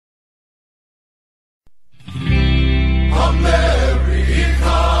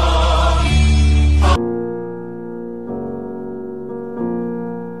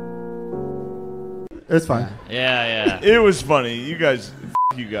It's fine. Yeah. It was funny. You guys,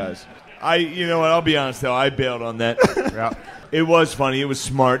 you guys. You know what? I'll be honest though. I bailed on that. Yeah. It was funny. It was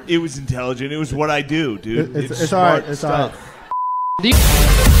smart. It was intelligent. It was what I do, dude. It's all right. It's all right.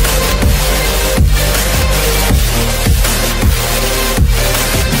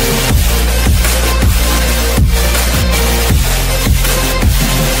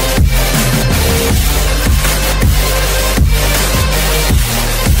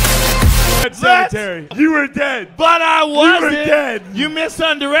 Cemetery. You were dead. But I wasn't. You were dead. You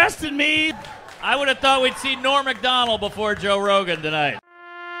misunderestimated me. I would have thought we'd see Norm Macdonald before Joe Rogan tonight.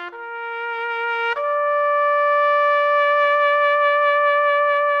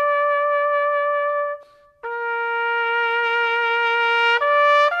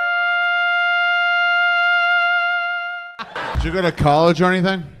 Did you go to college or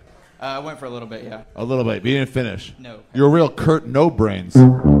anything? I went for a little bit, yeah. A little bit, but you didn't finish. No. You're a real Kurt No Brains. Wait,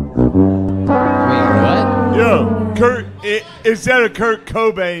 what? Yo, Kurt. Instead of Kurt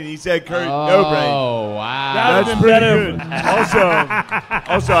Cobain, he said Kurt No Brain. Oh, wow. That's pretty good.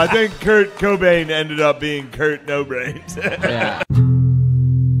 Also, I think Kurt Cobain ended up being Kurt No Brains. Yeah.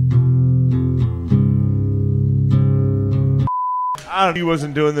 He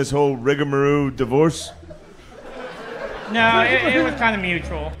wasn't doing this whole rigmarole divorce. No, it was kind of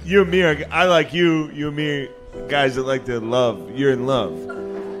mutual. You and me I like you. You and me are guys that like to love. You're in love.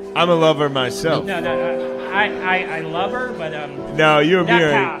 I'm a lover myself. No. I love her, but No, you and me that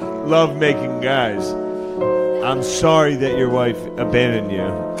are path. love-making guys. I'm sorry that your wife abandoned you.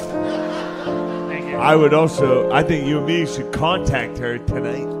 Thank you. I think you and me should contact her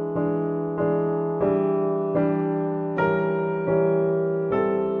tonight.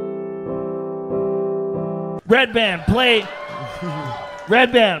 Red Band, play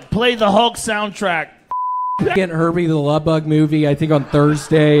the Hulk soundtrack. Getting Herbie the Love Bug movie, I think on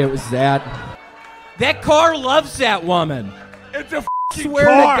Thursday, it was that. That car loves that woman. It's a Swear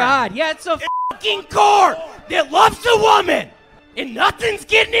car. to God. Yeah, it's a fucking car that loves the woman. And nothing's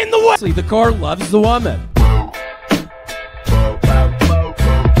getting in the way. The car loves the woman.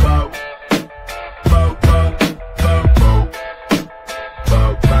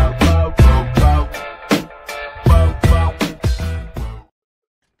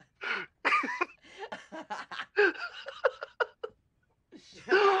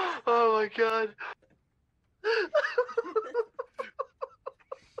 Oh my God.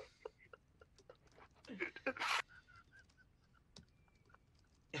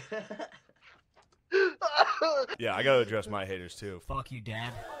 Yeah, I gotta address my haters too. Fuck you,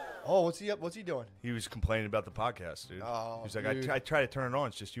 Dad. Oh, what's he up? What's he doing? He was complaining about the podcast, dude. Oh, He's like, dude. I try to turn it on.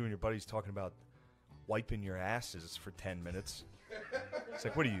 It's just you and your buddies talking about wiping your asses for 10 minutes. It's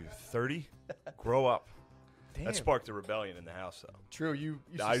like, what are you, 30? Grow up. Damn. That sparked a rebellion in the house, though. True, you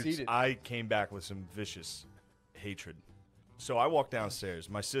succeeded. I came back with some vicious hatred. So I walked downstairs.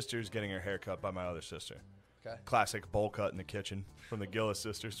 My sister's getting her hair cut by my other sister. Okay. Classic bowl cut in the kitchen from the Gillis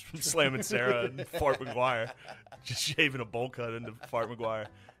sisters, from Slam and Sarah and Fart McGuire. Just shaving a bowl cut into Fart McGuire.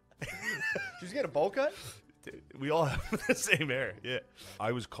 Did you get a bowl cut? Dude, we all have the same hair, yeah.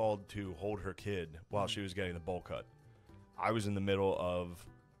 I was called to hold her kid while she was getting the bowl cut. I was in the middle of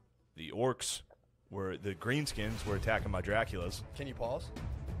the orcs, where the greenskins were attacking my Draculas. Can you pause?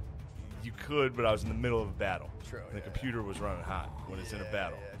 You could, but I was in the middle of a battle. True. And the computer was running hot when it's in a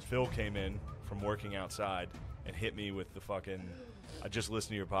battle. Phil came in from working outside and hit me with the fucking, I just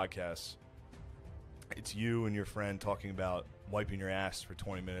listened to your podcast. It's you and your friend talking about wiping your ass for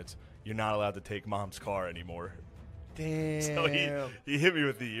 20 minutes. You're not allowed to take mom's car anymore. Damn. So he hit me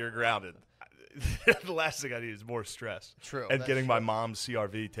with the you're grounded. The last thing I need is more stress. True. And getting my mom's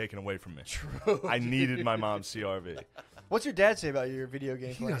CRV taken away from me. True. I needed my mom's CRV. What's your dad say about your video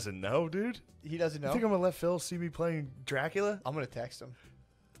game He playing? doesn't know, dude. He doesn't know? You think I'm going to let Phil see me playing Dracula? I'm going to text him.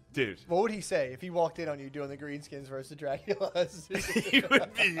 Dude. What would he say if he walked in on you doing the greenskins versus the Draculas? He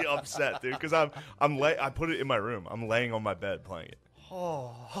would be upset, dude, because I put it in my room. I'm laying on my bed playing it.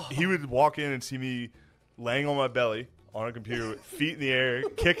 Oh. He would walk in and see me laying on my belly on a computer with feet in the air,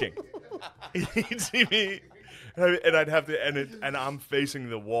 kicking. He'd see me, and I'd have to, and I'm facing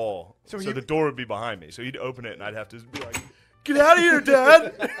the wall, so the door would be behind me. So he'd open it, and I'd have to be like, "Get out of here,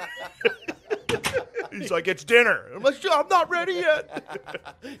 Dad!" He's like, "It's dinner." I'm like, "I'm not ready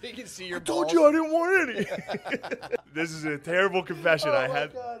yet." He can see your I told you I didn't want any. This is a terrible confession I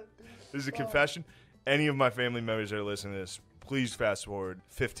had. God. This is a confession. Any of my family members that are listening to this, please fast forward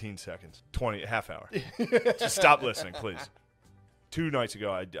 15 seconds, half hour. Just stop listening, please. 2 nights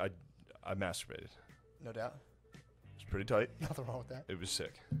ago, I masturbated. No doubt. It was pretty tight. Nothing wrong with that. It was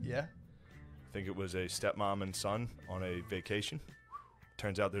sick. Yeah? I think it was a stepmom and son on a vacation.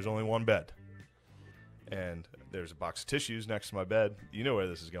 Turns out there's only one bed. and there's a box of tissues next to my bed. You know where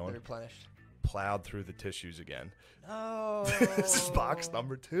this is They're going. replenished. Plowed through the tissues again. No. This is box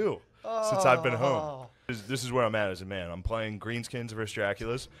number 2 since I've been home. This is where I'm at as a man. I'm playing Greenskins versus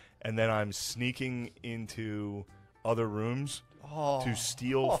Draculas, and then I'm sneaking into other rooms to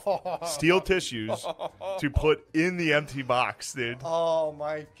steal tissues to put in the empty box, dude. Oh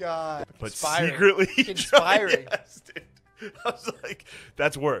my god. But Conspiring. secretly Conspiring. Yes, dude. I was like,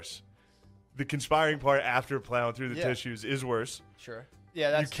 that's worse. The conspiring part after plowing through the tissues is worse. Sure.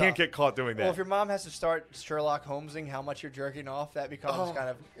 Yeah, that's You can't tough. get caught doing that. Well, if your mom has to start Sherlock Holmesing how much you're jerking off, that becomes kind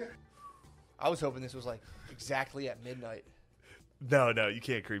of. I was hoping this was like exactly at midnight. No, you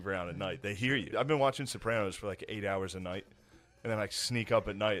can't creep around at night. They hear you. I've been watching Sopranos for like 8 hours a night, and then like sneak up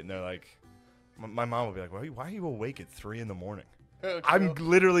at night, and they're like, my mom will be like, why are you awake at 3 in the morning? I'm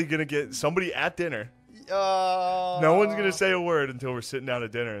literally gonna get somebody at dinner. No one's gonna say a word until we're sitting down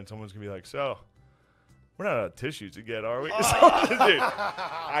at dinner, and someone's gonna be like, so. We're not out of tissues again, are we? Dude,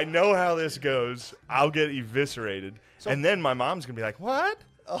 I know how this goes. I'll get eviscerated. And then my mom's going to be like, what?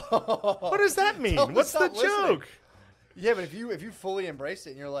 What does that mean? What's the joke? Yeah, but if you fully embrace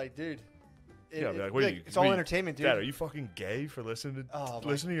it and you're like, dude, it's all entertainment, dude. Dad, are you fucking gay for listening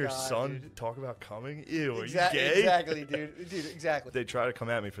to your son talk about coming? Ew, are you gay? Exactly, dude. Dude, exactly. They try to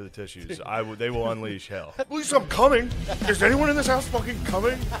come at me for the tissues. They will unleash hell. At least I'm coming. Is anyone in this house fucking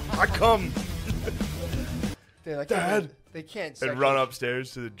coming? I come. They're like, Dad, they can't. And run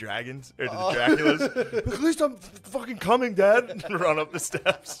upstairs to the dragons or to the Draculas. At least I'm fucking coming, Dad. And run up the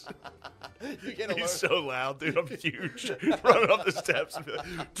steps. You get He's so loud, dude. I'm huge. Running up the steps. And be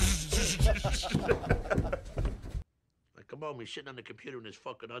like, come on, he's sitting on the computer in his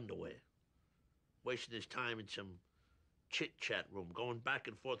fucking underwear, wasting his time in some chit chat room, going back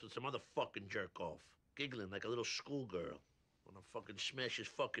and forth with some other fucking jerk off, giggling like a little schoolgirl. Wanna fucking smash his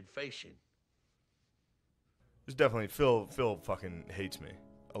fucking face in. There's definitely Phil fucking hates me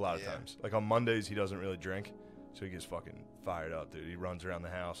a lot of times. Like on Mondays he doesn't really drink, so he gets fucking fired up, dude. He runs around the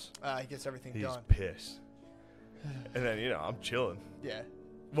house. He gets everything He's done. pissed. And then, I'm chilling. Yeah.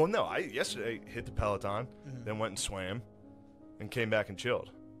 Well, no, I yesterday hit the Peloton, then went and swam, and came back and chilled.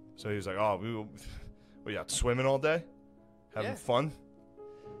 So he was like, "Oh, we out swimming all day, having fun."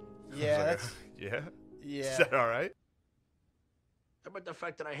 Yeah. Like, yeah. Yeah. Is that all right? How about the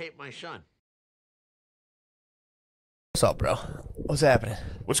fact that I hate my son? What's up, bro? What's happening?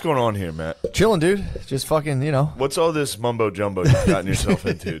 What's going on here, Matt? Chilling, dude. Just fucking, What's all this mumbo jumbo you've gotten yourself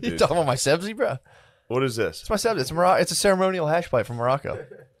into, dude? You talking about my sebzi, bro? What is this? It's my sebzi. It's a ceremonial hash pipe from Morocco.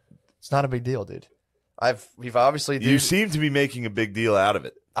 It's not a big deal, dude. We've obviously. You seem to be making a big deal out of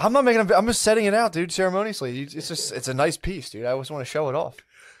it. I'm not making. I'm just setting it out, dude. Ceremoniously. It's a nice piece, dude. I always want to show it off.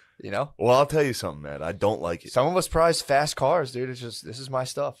 Well, I'll tell you something, man. I don't like it. Some of us prize fast cars, dude. It's just this is my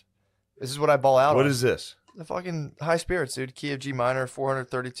stuff. This is what I ball out on. What is this? The fucking high spirits, dude. Key of G minor,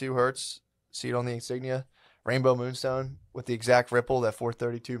 432 hertz. See it on the insignia. Rainbow moonstone with the exact ripple that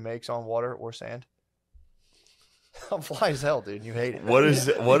 432 makes on water or sand. I'm fly as hell, dude. You hate it. What is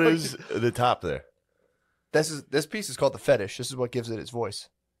the top there? This piece is called the fetish. This is what gives it its voice.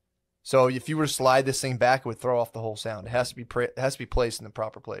 So if you were to slide this thing back, it would throw off the whole sound. It has to be placed in the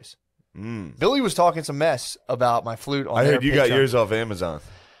proper place. Billy was talking some mess about my flute. I heard you got yours off Amazon.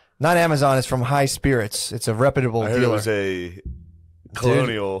 Not Amazon. It's from High Spirits. It's a reputable dealer. I heard it was a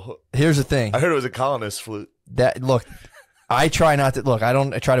colonial. Dude, here's the thing. I heard it was a colonist flute. I try not to look.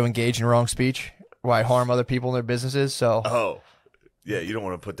 I try to engage in wrong speech where I harm other people in their businesses. So. Oh, yeah. You don't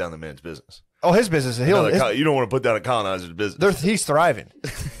want to put down the man's business. Oh, his business. You don't want to put down a colonizer's business. He's thriving.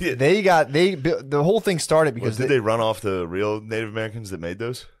 Yeah. The whole thing started because did they run off the real Native Americans that made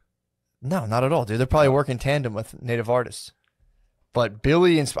those? No, not at all, dude. They're probably working in tandem with Native artists. But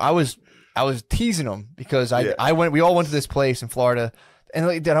Billy and I was teasing him because we all went to this place in Florida, and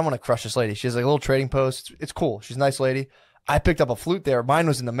like, dude, I want to crush this lady. She has like a little trading post. It's cool. She's a nice lady. I picked up a flute there. Mine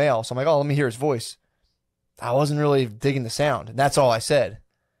was in the mail, so I'm like, oh, let me hear his voice. I wasn't really digging the sound, and that's all I said.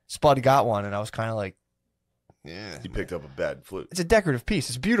 Spud got one, and I was kind of like, yeah. You picked up a bad flute. It's a decorative piece.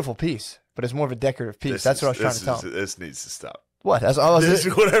 It's a beautiful piece, but it's more of a decorative piece. That's what I was trying to tell him. This needs to stop. What?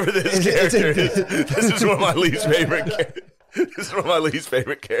 Whatever this character is. This is one of my least favorite. This is one of my least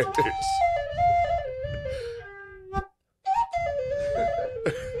favorite characters.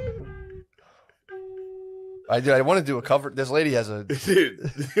 I want to do a cover. This lady has a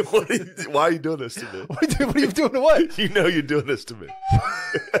dude. Why are you doing this to me? What are you doing to what? You know you're doing this to me.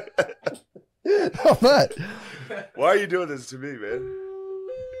 I'm not. Why are you doing this to me, man?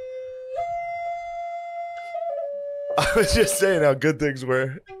 I was just saying how good things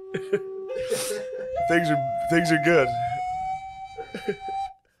were. Things are good.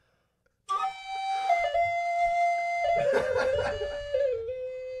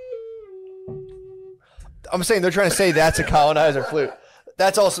 I'm saying they're trying to say that's a colonizer flute.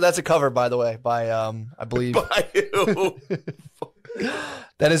 That's a cover, by the way, by I believe. By who?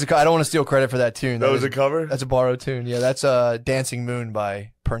 That is I don't want to steal credit for that tune. That was a cover? That's a borrowed tune. Yeah, that's Dancing Moon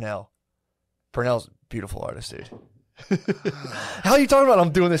by Purnell. Purnell's a beautiful artist, dude. How are you talking about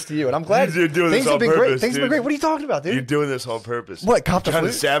I'm doing this to you? And I'm glad you're doing things this on have been purpose. great. Things have been great. What are you talking about, dude? You're doing this on purpose. What, cop the trying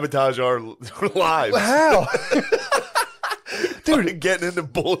flute? to sabotage our lives. How? Dude, getting into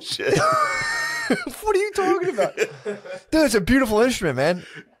bullshit. What are you talking about? Dude, it's a beautiful instrument, man.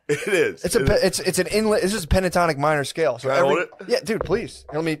 It is. It's an inlet. This is a pentatonic minor scale. So Can I hold it? Yeah, dude, please.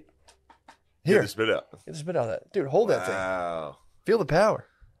 Let me. Get Here. the spit out. Get the spit out of that. Dude, hold that thing. Wow. Feel the power.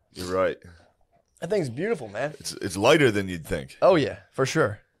 You're right. That thing's beautiful, man. It's lighter than you'd think. Oh, yeah, for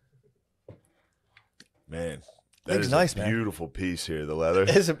sure. Man. That Thing's is nice, a man. beautiful piece here, the leather.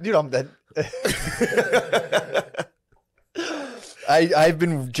 Dude, I'm dead. I've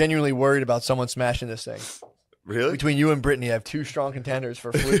been genuinely worried about someone smashing this thing. Really? Between you and Brittany, I have two strong contenders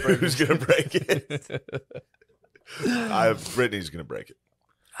for flute breakers. Who's going to break it? Brittany's going to break it.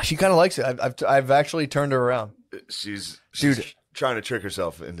 She kind of likes it. I've actually turned her around. She's Dude. trying to trick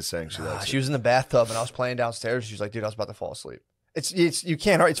herself into saying she likes She it. was in the bathtub and I was playing downstairs. She was like, dude, I was about to fall asleep. It's you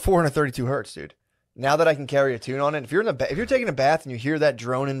can't. It's 432 hertz, dude. Now that I can carry a tune on it, if you're taking a bath and you hear that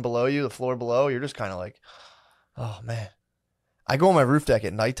droning below you, the floor below, you're just kind of like, oh man. I go on my roof deck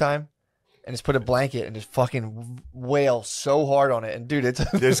at nighttime and just put a blanket and just fucking wail so hard on it. And dude, it's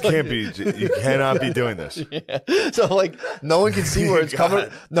This can't be. You cannot be doing this. Yeah. So like, no one can see where it's coming.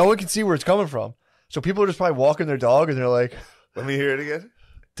 No one can see where it's coming from. So people are just probably walking their dog and they're like, Let me hear it again.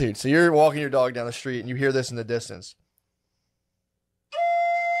 dude. So you're walking your dog down the street and you hear this in the distance.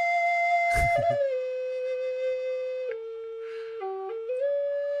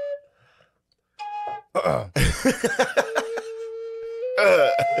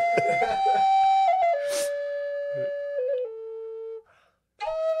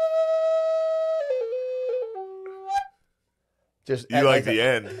 Just You like the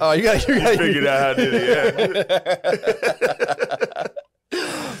end. Oh, you Figured out how to do the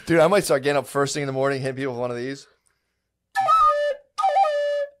end. Dude, I might start getting up first thing in the morning, hitting people with one of these.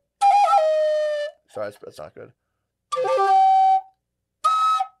 Sorry, that's not good.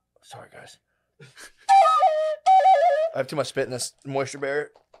 Sorry, guys. I have too much spit in this moisture barrier.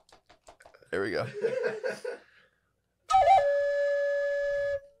 There we go.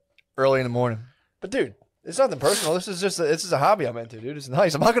 Early in the morning. But dude, it's nothing personal. This is a hobby I'm into, dude. It's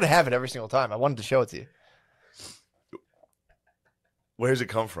nice. I'm not gonna have it every single time. I wanted to show it to you. Where does it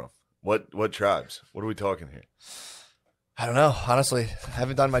come from? What tribes? What are we talking here? I don't know. Honestly, I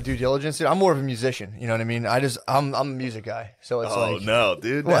haven't done my due diligence. Dude, I'm more of a musician. You know what I mean? I'm a music guy. So it's like, no,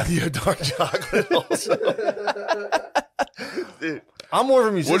 dude. What? Now you're dark chocolate also. Dude, I'm more of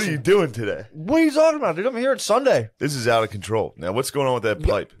a musician. what are you doing today? What are you talking about, dude? I'm here. It's Sunday. This is out of control. Now, what's going on with that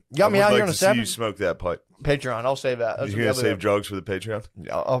pipe? got me I would out here like on a to see 7. you smoke that pipe. Patreon. I'll save that. You're gonna save drugs for the Patreon?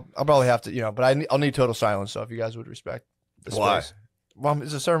 I'll probably have to, but I'll need total silence. So if you guys would respect the Why? space. Well,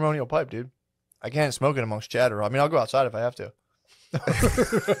 it's a ceremonial pipe, dude. I can't smoke it amongst chatter. I mean, I'll go outside if I have to.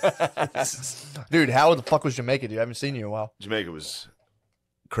 Dude, how the fuck was Jamaica, dude? I haven't seen you in a while. Jamaica was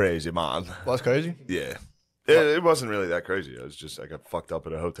crazy, man. Well, that's crazy. Yeah. It wasn't really that crazy. I got fucked up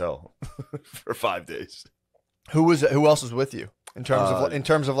at a hotel for 5 days. Who else was with you in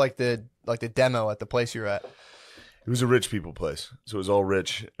terms of like the demo at the place you're at? It was a rich people place, so it was all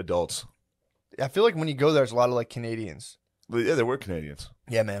rich adults. I feel like when you go there, there's a lot of like Canadians. But yeah, there were Canadians.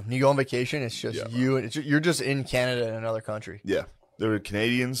 Yeah, man. When you go on vacation, it's just you. You're just in Canada in another country. Yeah, there were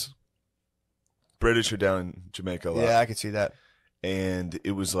Canadians. British are down in Jamaica a lot. Yeah, I could see that. And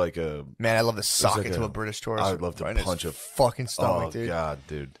it was like a man. I love to sock like it to a British tourist. I would love to punch a fucking stomach, dude. Oh god,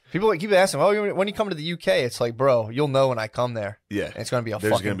 dude. People keep asking, "Oh, when you come to the UK?" It's like, bro, you'll know when I come there. Yeah, and it's gonna be a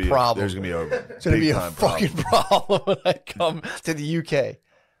there's fucking gonna be problem. There's gonna be a it's gonna be a fucking problem when I come to the UK.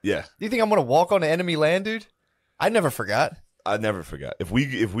 Yeah. Do you think I'm gonna walk on enemy land, dude? I never forgot. I never forgot. If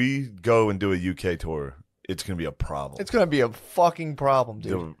we go and do a UK tour, it's gonna be a problem. It's gonna be a fucking problem,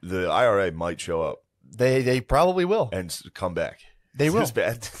 dude. The IRA might show up. They probably will and come back. They will. Is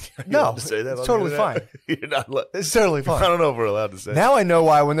bad? No, to say that it's totally fine. You're not. It's totally fine. I don't know if we're allowed to say. Now I know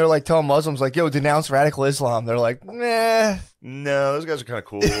why when they're like telling Muslims like, "Yo, denounce radical Islam," they're like, "Nah." No, those guys are kind of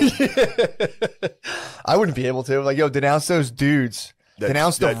cool. I wouldn't be able to. Like, yo, denounce those dudes.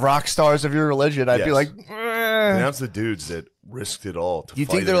 Denounce the rock stars of your religion. I'd be like, denounce the dudes that risked it all to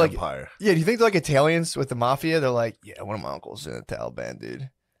fight an empire. Yeah, do you think they're like Italians with the mafia? They're like, yeah, one of my uncles in the Taliban, dude.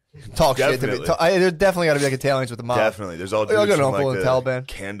 Talk shit to me. There's definitely got to be like Italians with the mob. Definitely. There's all dudes I got an from uncle like in the Taliban.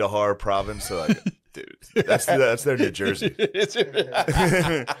 Kandahar province. So like, Dude, that's their New Jersey.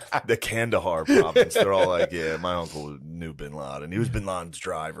 The Kandahar province. They're all like, yeah, my uncle knew Bin Laden. He was Bin Laden's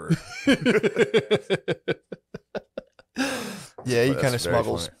driver. Yeah, he That's kind of very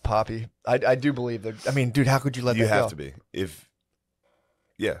smuggles funny. poppy. I do believe that. I mean, dude, how could you let You that go? have to be.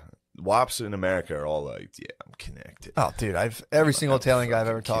 Yeah, WAPs in America are all like, yeah, I'm connected. Oh, dude, every single Italian guy I've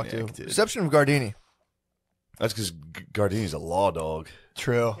ever talked to, connected. exception of Gardini. That's because Gardini's a law dog.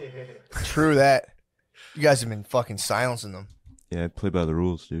 True that. You guys have been fucking silencing them. Yeah, I play by the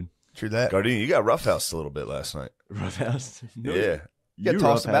rules, dude. True that. Gardini, you got roughhoused a little bit last night. Roughhouse? No, Yeah, You got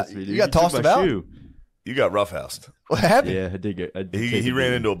tossed about. roughhoused me, dude. You got took tossed my about. shoe. you got roughhoused. What happened? Yeah, I did get. I did take He a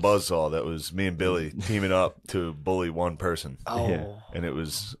ran beating. into a buzzsaw that was me and Billy teaming up to bully one person, Oh, Yeah. and it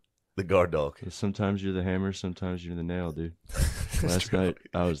was the guard dog. Sometimes you're the hammer, sometimes you're the nail, dude. Last night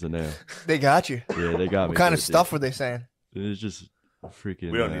I was the nail. they got you. Yeah, they got me. What kind of good, stuff were they saying? Dude. It was just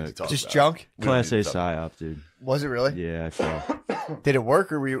freaking. We don't need to talk. Just about junk? it. We don't Class A need to talk. psyop, dude. Was it really? Yeah, I fell. Did it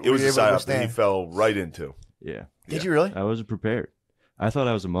work, or were you, It was were a you able to psyop that he withstand? fell right into. Yeah, Did you really? I wasn't prepared. I thought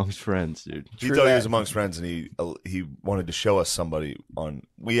I was amongst friends, dude. He True thought he that. was amongst friends, and he wanted to show us somebody on.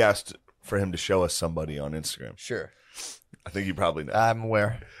 We asked for him to show us somebody on Instagram. Sure. I think you probably know. I'm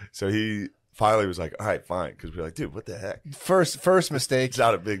aware. So he finally was like, "All right, fine," because we were like, "Dude, what the heck? First mistake. It's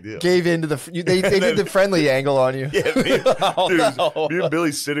not a big deal." Gave in to they did the friendly angle on you. Yeah, me, Oh, dude, no. me and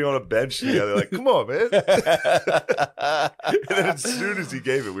Billy sitting on a bench together, like, "Come on, man!" And then as soon as he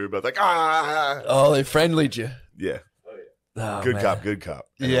gave it, we were both like, "Ah!" Oh, they friendlied you. Yeah, Oh, good man. cop, good cop.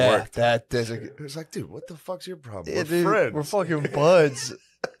 And it Yeah, worked. that is a. It was like, dude, what the fuck's your problem? Yeah, We're dude, friends. We're fucking buds.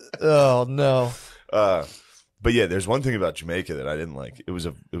 Oh no. But yeah, there's one thing about Jamaica that I didn't like. It was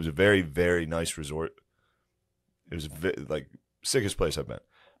a very, very nice resort. It was like sickest place I've been.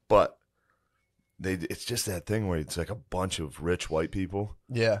 But it's just that thing where it's like a bunch of rich white people,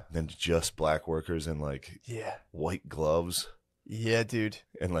 Yeah. and then just black workers in like Yeah. white gloves Yeah, dude.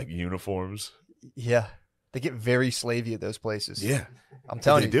 and like uniforms. Yeah. They get very slavey at those places. Yeah, I'm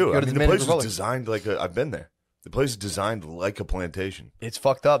telling they you. do. Go I to mean, the the place Dominican is Republic. designed like I've been there. The place is designed like a plantation. It's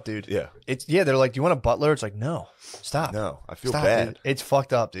fucked up, dude. Yeah. They're like, do you want a butler? It's like, no. Stop. No, I feel Stop, bad. dude. It's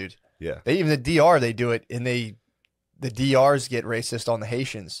fucked up, dude. Yeah. Even the DR, they do it, and the DRs get racist on the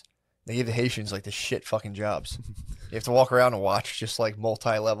Haitians. They give the Haitians like the shit fucking jobs. You have to walk around and watch just like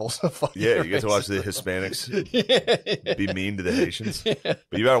multi levels of fucking Yeah, you get to watch the racism. Hispanics be mean to the Haitians. But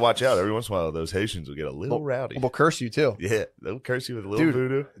you gotta watch out. Every once in a while, those Haitians will get a little rowdy. We'll curse you too. Yeah, they'll curse you with a little Dude,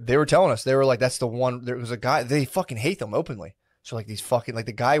 voodoo. They were telling us, they were like, that's the one. There was a guy, they fucking hate them openly. So like these fucking, like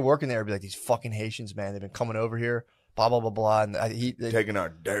the guy working there would be like, these fucking Haitians, man, they've been coming over here, blah, blah, blah, blah. And they Taking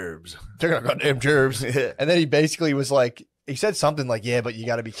our derbs. taking our goddamn germs. Yeah. And then he basically was like, he said something like, yeah, but you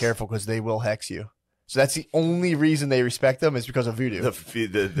got to be careful because they will hex you. So that's the only reason they respect them is because of voodoo.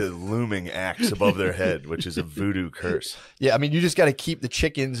 The looming axe above their head, which is a voodoo curse. Yeah, I mean, you just got to keep the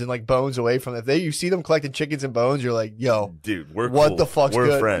chickens and like bones away from them. If you see them collecting chickens and bones, you're like, yo, Dude, we're What cool. the fuck's We're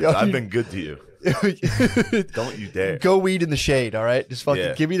good? friends. Yo, I've you- been good to you. Don't you dare. go weed in the shade, all right? Just fucking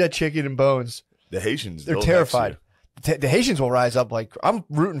Yeah. give me that chicken and bones. The Haitians, They're they'll terrified. hex you. The Haitians will rise up. Like, I'm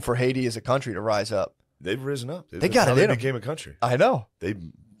rooting for Haiti as a country to rise up. They've risen up. They That's got how it they in 'em. became a country. I know. They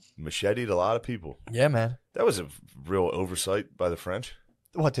macheted a lot of people. Yeah, man. That was a real oversight by the French.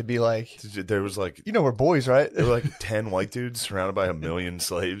 What to be like? There was like You know, we're boys, right? there were like 10 white dudes surrounded by 1 million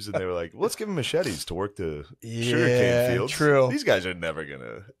slaves, and they were like, let's give them machetes to work the sugarcane fields. true. These guys are never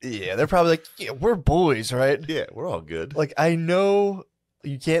gonna. Yeah, they're probably like, yeah, we're boys, right? Yeah, we're all good. Like, I know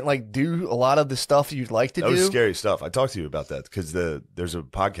you can't like do a lot of the stuff you'd like to That do. was scary stuff. I talked to you about that because there's a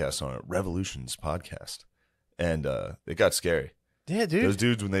podcast on it, Revolutions podcast, and it got scary. Yeah, dude. Those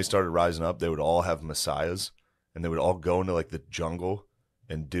dudes, when they started rising up, they would all have messiahs, and they would all go into like the jungle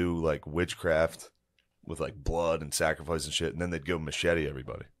and do like witchcraft with like blood and sacrifice and shit, and then they'd go machete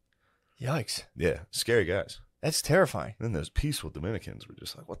everybody. Yikes. Yeah, scary guys. That's terrifying. And then those peaceful Dominicans were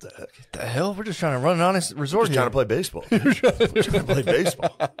just like, what the heck? The hell? We're just trying to run an honest resort Just here. trying to play baseball. We're trying to play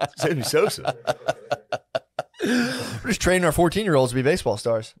baseball. Sammy Sosa. We're just training our 14-year-olds to be baseball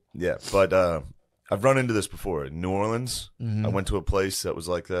stars. Yeah, but I've run into this before. In New Orleans, I went to a place that was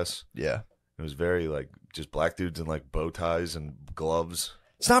like this. Yeah. It was very like just black dudes in like bow ties and gloves.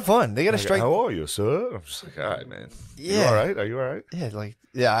 It's not fun. They got to Like, strike. how are you, sir? I'm just like, all right, man. You Yeah. all right? Are you all right?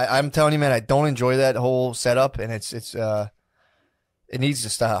 Yeah, I'm telling you, man, I don't enjoy that whole setup, and it needs to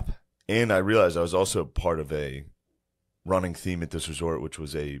stop. And I realized I was also part of a running theme at this resort, which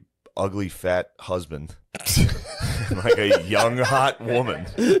was a ugly fat husband, and like a young hot woman.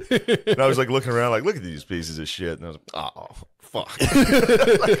 And I was like looking around, like, look at these pieces of shit. And I was like, oh fuck,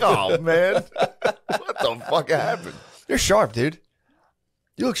 like, oh man, what the fuck happened? You're sharp, dude.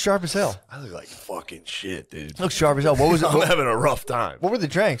 You look sharp as hell. I look like fucking shit, dude. You look sharp as hell. What was it? I'm having a rough time. What were the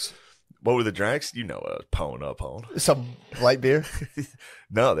drinks? What were the drinks? You know what I was pulling up on. Some light beer?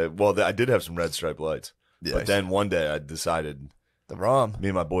 No, I did have some Red Stripe Lights. Yes. But then one day I decided, The rum. me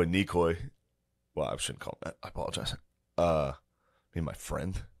and my boy Nikoi, well, I shouldn't call him that. I apologize. Me and my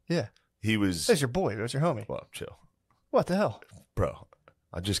friend. Yeah. He was. That's your boy. That's your homie. Well, chill. What the hell? Bro,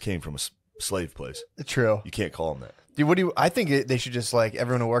 I just came from a slave place. True. You can't call him that. Dude, what do you? I think they should just like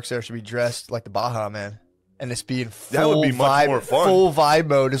everyone who works there should be dressed like the Baja Man, and just be in full That would be much vibe, more fun. full vibe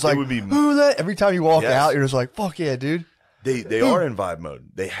mode. It's like would be- who that? Every time you walk Yes. out, you're just like, fuck yeah, dude. They are in vibe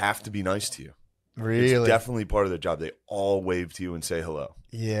mode. They have to be nice to you. Really? It's definitely part of their job. They all wave to you and say hello.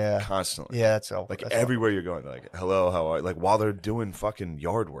 Yeah. Constantly. Yeah, that's all. Like that's everywhere you're going, like, hello, how are you? Like while they're doing fucking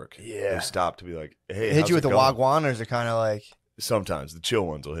yard work. Yeah. They stop to be like, hey, They hit how's you with it the going? wagwan, or is it kind of like Sometimes. The chill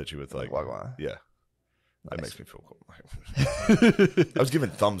ones will hit you with like, wagwan? yeah. That Nice. makes me feel cool. I was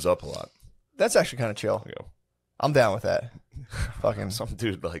giving thumbs up a lot. That's actually kind of chill. You know, I'm down with that. Fucking. some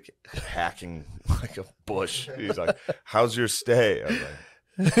dude like hacking like a bush. He's like, how's your stay? I was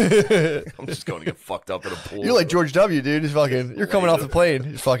like, I'm just going to get fucked up in a pool. You're like George W, dude. He's fucking. You're coming off the plane.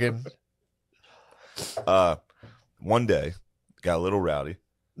 He's fucking. One day, got a little rowdy.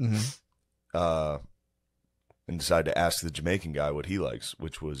 Mhm. And decided to ask the Jamaican guy what he likes,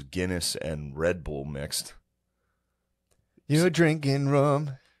 which was Guinness and Red Bull mixed. You're drinking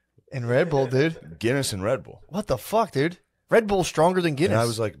rum and Red Bull, dude. Guinness and Red Bull. What the fuck, dude? Red Bull's stronger than Guinness. And I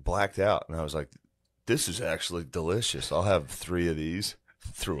was like blacked out, and I was like, "This is actually delicious. I'll have 3 of these."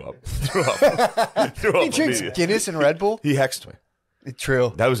 Threw up. Threw up. Threw he up drinks immediately. Guinness and Red Bull. He hexed me. It's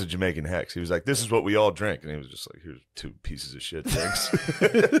true. That was a Jamaican hex. He was like, "This is what we all drink," and he was just like, "Here's 2 pieces of shit drinks."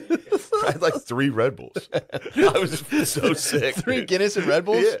 I had like 3 Red Bulls. I was so sick. 3 dude. Guinness and Red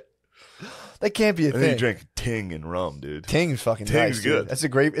Bulls. Yeah. That can't be a And then you thing. drink Ting and rum, dude. Ting's fucking Ting's nice. good. Dude. That's a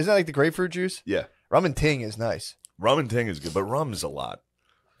grape. Isn't that like the grapefruit juice? Yeah. Rum and Ting is nice. Rum and Ting is good, but rum is a lot.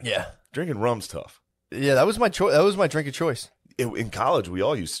 Yeah. Drinking rum's tough. Yeah, that was my choice. That was my drink of choice. In college, we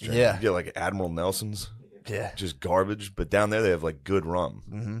all used to drink. Yeah. You get like Admiral Nelson's. Yeah. Just garbage. But down there, they have like good rum.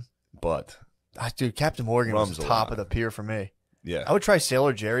 Mm-hmm. But Dude, Captain Morgan Rum's was the a top lot. of the pier for me. yeah. I would try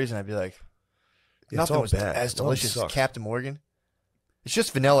Sailor Jerry's and I'd be like, It's nothing all was bad. as Rum delicious as sucks. Captain Morgan. It's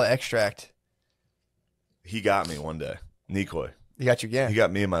just vanilla extract. He got me one day. Nikoi. You got you again. He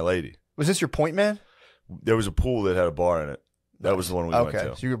got me and my lady. Was this your point man? There was a pool that had a bar in it. That was the one we went Okay,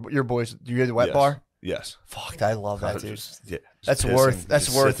 to. so your boys, you had the wet Yes. bar. Yes. Fuck, I love that, I dude. just- yeah, just That's pissing. worth- that's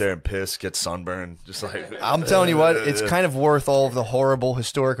Just worth- Sit there and piss, get sunburned, just like. I'm telling you what, it's kind of worth all of the horrible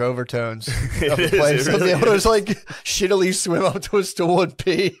historic overtones of It the is, place. it To be really able to is. just like shittily swim up to a stool and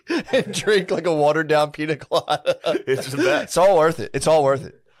pee and drink like a watered down pina colada. It's the best. It's all worth it. It's all worth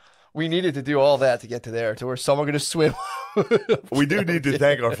it. We needed to do all that to get to there, to where someone could just swim. We do need to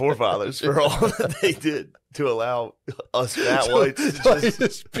thank our forefathers for all that they did to allow us fat whites to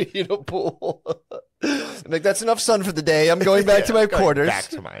just pee in a pool. Like, that's enough sun for the day. I'm going back to my going quarters. back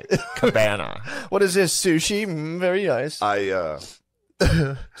to my cabana. What is this, sushi? Very nice.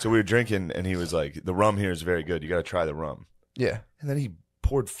 So we were drinking, and he was like, "The rum here is very good. You got to try the rum." Yeah. And then he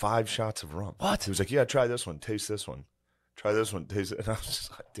poured 5 shots of rum. What? He was like, "You got to try this one. Taste this one. Try this one. Taste it." And I was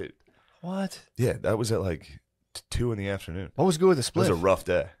just like, "Dude." What? Yeah, that was at like 2 in the afternoon. What was good with the It spliff? was a rough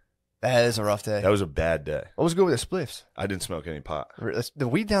day. That is a rough day. That was a bad day. What was good with the spliffs? I didn't smoke any pot. The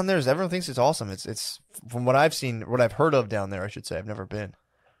weed down there is, everyone thinks it's awesome. It's from what I've seen, what I've heard of down there, I should say. I've never been.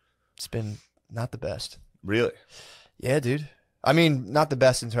 It's been not the best. Really? Yeah, dude. I mean, not the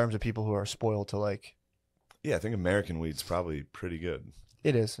best in terms of people who are spoiled to like. Yeah, I think American weed's probably pretty good.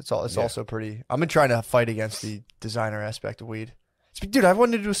 It is. It's Yeah. also pretty. I've been trying to fight against the designer aspect of weed. Dude, I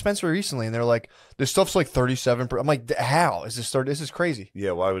went into a dispensary recently, and they're like, "This stuff's like 37." I'm like, "How is this 30? This is crazy.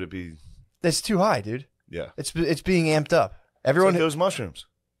 Yeah, why would it be? That's too high, dude. Yeah. It's being amped up. It's Everyone, like those mushrooms.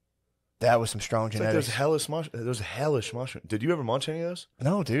 that was some strong It's like genetics. those hellish mushrooms. Did you ever munch any of those?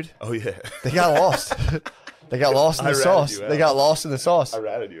 No, dude. Oh, yeah. They got lost. They got lost in I the ratted sauce. you out. They got lost in the sauce. I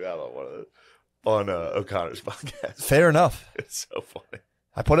ratted you out on one of those. On O'Connor's podcast. Fair enough. It's so funny.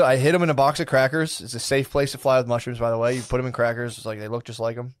 I hit them in a box of crackers. It's a safe place to fly with mushrooms, by the way. You put them in crackers. It's like they look just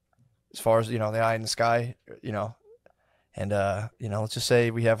like them, as far as the eye in the sky, And let's just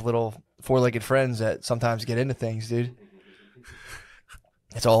say we have little 4-legged friends that sometimes get into things, dude.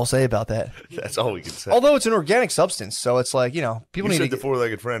 That's all I'll say about that. That's all we can say. Although it's an organic substance, so it's like people you need said to the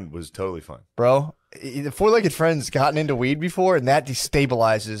 4-legged friend was totally fine. bro. The 4-legged friend's gotten into weed before, and that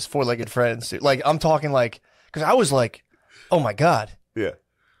destabilizes 4-legged friends. Dude. Like I'm talking like, because I was like, oh my god. Yeah.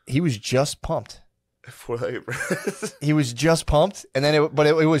 He was just pumped. 4-legged friend. He was just pumped, and then it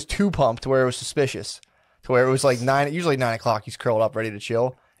was too pumped where it was suspicious. to where it was like usually 9 o'clock. He's curled up, ready to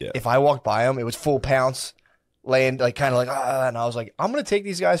chill. Yeah. If I walked by him, it was full pounce, laying like kind of like, and I was like, I'm gonna take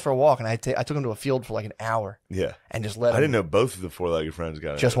these guys for a walk, and I took them to a field for like an hour. Yeah. And just let. I didn't know both of the four-legged friends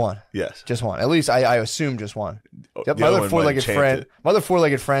got it. Just one. Yes. Just one. At least I assume just one. The My other other one four-legged might have friend, champed it. my other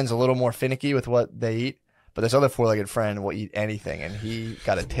four-legged friend's a little more finicky with what they eat, but this other four-legged friend will eat anything, and he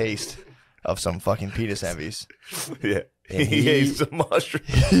got a taste of some fucking penis envies. Yeah. And He ate some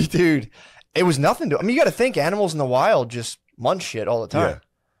mushrooms. Dude, it was nothing to. I mean, you got to think animals in the wild just munch shit all the time. Yeah.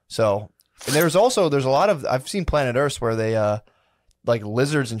 So, and there's a lot of, I've seen Planet Earth where they like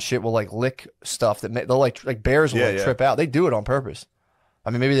lizards and shit will like lick stuff that they'll like bears will trip out. They do it on purpose. I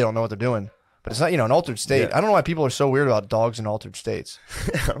mean, maybe they don't know what they're doing, but it's not, an altered state. Yeah. I don't know why people are so weird about dogs in altered states.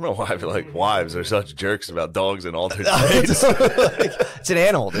 I don't know why, but like wives are such jerks about dogs in altered states. It's an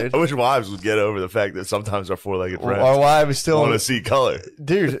animal, dude. I wish wives would get over the fact that sometimes our four-legged friends Our wives still want to see color.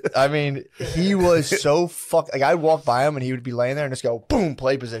 Dude, I mean, he was so fucked. Like, I'd walk by him and he would be laying there and just go, boom,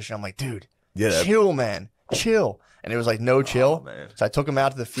 play position. I'm like, dude, chill, man, chill. And it was like no chill. Man. So I took him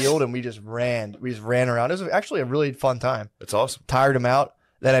out to the field and we just ran. We just ran around. It was actually a really fun time. It's awesome. Tired him out.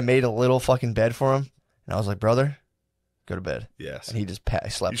 Then I made a little fucking bed for him. And I was like, brother, go to bed. Yes. And he just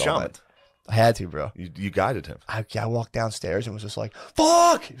slept You all shamaned. night. I had to, bro. You guided him. I walked downstairs and was just like,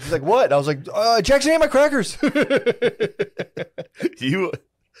 fuck. He's like, what? And I was like, Jackson ate my crackers. You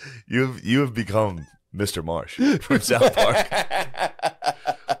have become Mr. Marsh from South Park.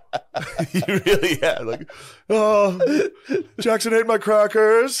 You really have. Like, oh, Jackson ate my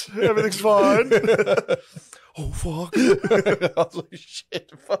crackers. Everything's fine. Oh, fuck. I was like,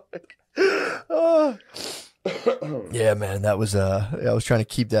 shit, fuck. Yeah, man, that was I was trying to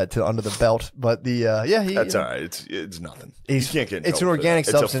keep that under the belt, but that's all right. It's nothing. You can't get in it's an trouble for organic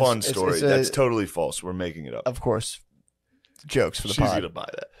that. substance. It's a fun story. It's That's totally false. We're making it up. Of course, jokes for the She's pod. gonna buy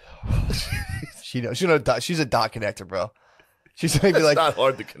that. She knows. She's a dot connector, bro. She's gonna be It's like, not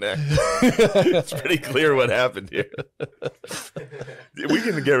hard to connect. It's pretty clear what happened here. We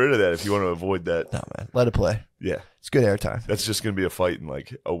can get rid of that if you want to avoid that. no, man, let it play. Yeah, It's good airtime. that's just gonna be a fight in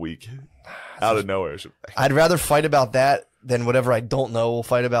like a week, out of nowhere. I'd rather fight about that than whatever I don't know we'll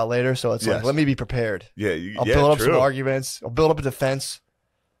fight about later. So it's like, Yes. let me be prepared. Yeah, I'll build up some arguments. I'll build up a defense.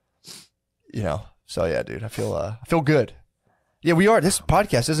 So yeah, dude, I feel good. Yeah, we are. This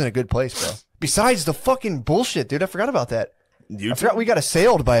podcast isn't a good place, bro. Besides the fucking bullshit, dude. I forgot about that. I forgot we got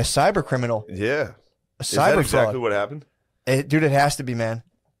assailed by a cyber criminal. Yeah, A is cyber that exactly fraud. what happened? Dude, it has to be, man.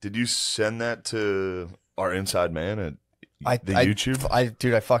 Did you send that to our inside man at the I- YouTube?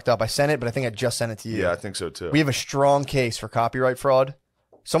 I fucked up. I sent it, but I think I just sent it to you. Yeah, I think so too. We have a strong case for copyright fraud.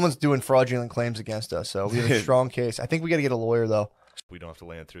 Someone's doing fraudulent claims against us, so we have a strong case. I think we got to get a lawyer, though. We don't have to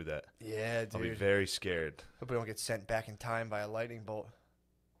land through that. Yeah, dude. I'll be very scared. Hope we don't get sent back in time by a lightning bolt.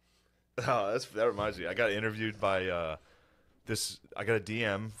 Oh, that reminds me. I got interviewed by I got a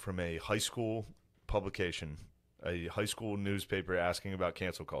DM from a high school publication, a high school newspaper asking about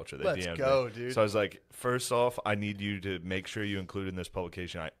cancel culture. They Let's DM'd go, me. dude. So I was like, first off, I need you to make sure you include in this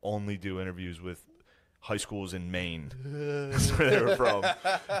publication. I only do interviews with high schools in Maine. That's where they were from.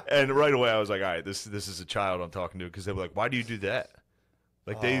 And right away, I was like, all right, this is a child I'm talking to, because they were like, why do you do that?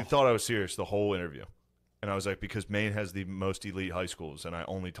 Like they thought I was serious the whole interview. And I was like, because Maine has the most elite high schools, and I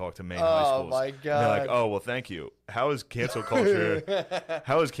only talk to Maine high schools. Oh my And they're like, God. oh well, thank you. How has cancel culture?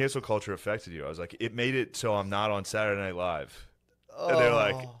 How has cancel culture affected you? I was like, it made it so I'm not on Saturday Night Live. And they're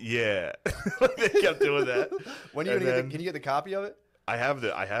like, yeah. They kept doing that. When are you gonna can you get the copy of it? I don't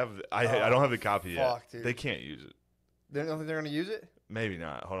have the copy yet. fuck, dude. They can't use it. They don't think they're gonna use it? Maybe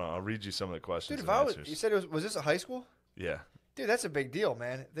not. Hold on, I'll read you some of the questions. Dude, if and I was, answers. you said was this a high school? Yeah. Dude, that's a big deal,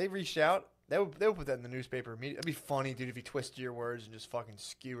 man. They reached out. They would put that in the newspaper immediately. It'd be funny, dude, if he twisted your words and just fucking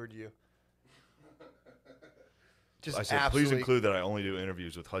skewered you. Just I said, please absolutely- include that I only do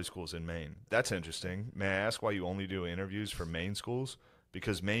interviews with high schools in Maine. That's interesting. May I ask why you only do interviews for Maine schools?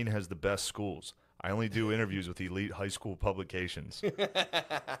 Because Maine has the best schools. I only do interviews with elite high school publications.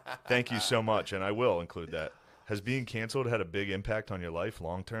 Thank you so much, and I will include that. Has being canceled had a big impact on your life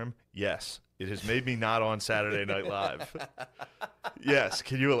long term? Yes. It has made me not on Saturday Night Live. Yes.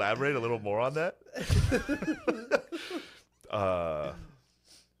 Can you elaborate a little more on that?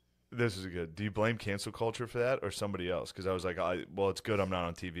 This is good. Do you blame cancel culture for that or somebody else? Because I was like, well, it's good I'm not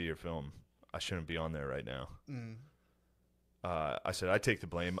on TV or film. I shouldn't be on there right now. I said, I take the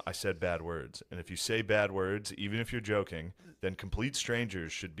blame. I said bad words. And if you say bad words, even if you're joking, then complete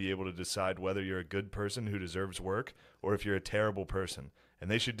strangers should be able to decide whether you're a good person who deserves work or if you're a terrible person. And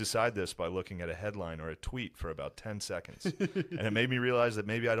they should decide this by looking at a headline or a tweet for about 10 seconds. And it made me realize that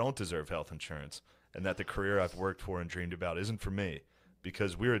maybe I don't deserve health insurance and that the career I've worked for and dreamed about isn't for me.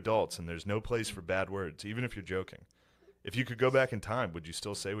 because we're adults and there's no place for bad words, even if you're joking. If you could go back in time, would you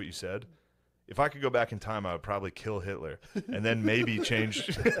still say what you said? If I could go back in time, I would probably kill Hitler and then maybe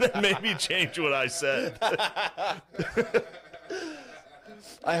change what I said.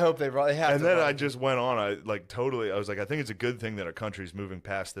 I hope they have. And then I just went on. I was like, I think it's a good thing that our country's moving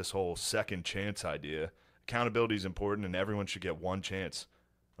past this whole second chance idea. Accountability is important, and everyone should get one chance,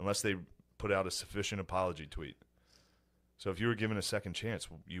 unless they put out a sufficient apology tweet. So if you were given a second chance,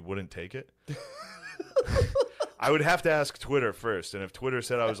 you wouldn't take it? I would have to ask Twitter first, and if Twitter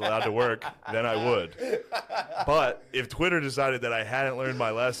said I was allowed to work, then I would. But if Twitter decided that I hadn't learned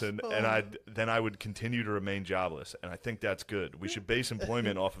my lesson, then I would continue to remain jobless, and I think that's good. We should base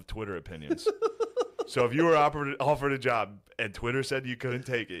employment off of Twitter opinions. So if you were offered a job and Twitter said you couldn't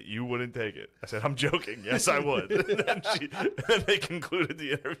take it, you wouldn't take it. I said, I'm joking. Yes, I would. And then they concluded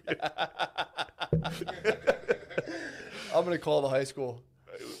the interview. I'm going to call the high school.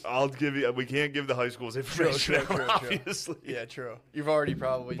 I'll give you. We can't give the high schools information, obviously. True. Yeah, true. You've already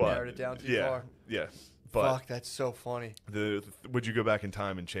probably narrowed it down too far. Yeah. But fuck, that's so funny. Would you go back in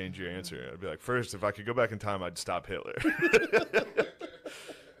time and change your answer? I'd be like, first, if I could go back in time, I'd stop Hitler.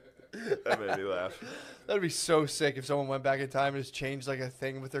 That made me laugh. That'd be so sick if someone went back in time and just changed like a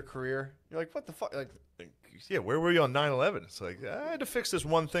thing with their career. You're like, what the fuck? Like, yeah, where were you on 9/11? It's like, I had to fix this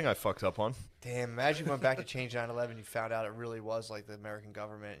one thing I fucked up on. damn, imagine you went back to change 9/11, you found out it really was like the American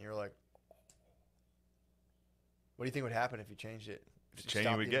government, and you're like, what do you think would happen if you changed it? If you Cheney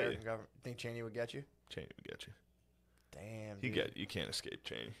stopped would the get American you. government? Think Cheney would get you? Cheney would get you. Damn, dude. You can't escape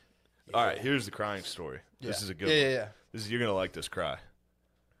Cheney. All right, here's the crying story. This is a good one. Yeah. You're gonna like this cry.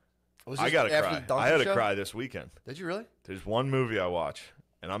 Was I this gotta after cry. the Donkey I had to show? cry this weekend. Did you really? There's one movie I watch,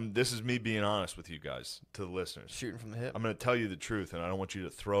 and this is me being honest with you guys, to the listeners. Shooting from the hip. I'm gonna tell you the truth, and I don't want you to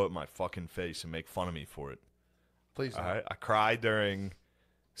throw it in my fucking face and make fun of me for it. Please don't. All right? I cried during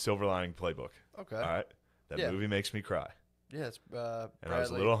Silver Lining Playbook. Okay. All right? That Yeah. movie makes me cry. Yeah, it's And I was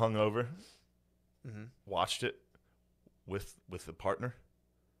a little hungover. Watched it with the partner,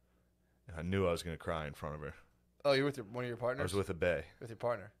 and I knew I was gonna cry in front of her. Oh, you're with one of your partners? I was with a bae. With your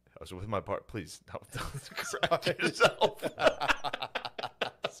partner. I was with my partner. Please don't correct yourself.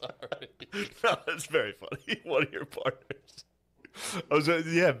 Sorry. No, it's very funny. One of your partners. I was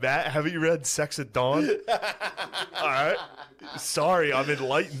Matt, haven't you read Sex at Dawn? All right. Sorry, I'm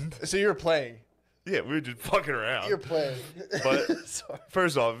enlightened. So you were playing. Yeah, we were just fucking around. You're playing. But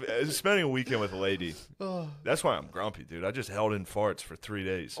first off, spending a weekend with a lady, that's why I'm grumpy, dude. I just held in farts for 3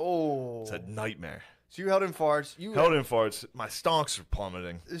 days. Oh. It's a nightmare. So you held in farts. Held in farts. My stonks are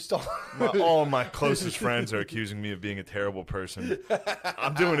plummeting. All my closest friends are accusing me of being a terrible person.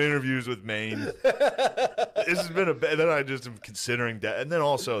 I'm doing interviews with Maine. This has been then I just am considering that. And then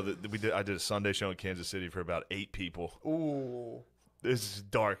also, I did a Sunday show in Kansas City for about 8 people. Ooh. This is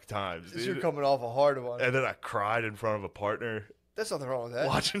dark times. You're coming off a hard one. And then I cried in front of a partner. There's nothing wrong with that.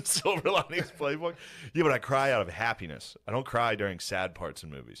 Watching Silver Linings Playbook. Yeah, but I cry out of happiness. I don't cry during sad parts in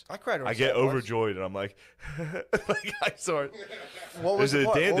movies. I cry during I get sad parts. overjoyed, and I'm like, I saw it. What was the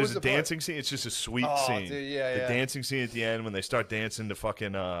part? There's a dancing scene. It's just a sweet scene. Dude, the dancing scene at the end when they start dancing to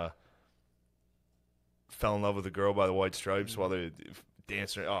fucking Fell in Love with a Girl by the White Stripes while they're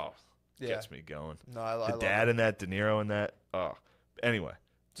dancing. Oh, gets me going. No, I the dad in that, De Niro in that. Oh, anyway.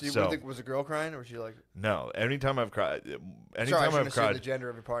 So you think was a girl crying, or was she like? No. Anytime I've cried, Assume the gender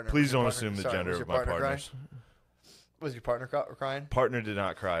of your partner. Please don't assume the gender of my partners. Was your partner crying? Partner did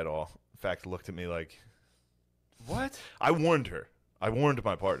not cry at all. In fact, looked at me like, "What?" I warned her. I warned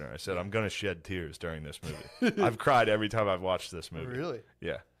my partner. I said, "I'm gonna shed tears during this movie." I've cried every time I've watched this movie. Really?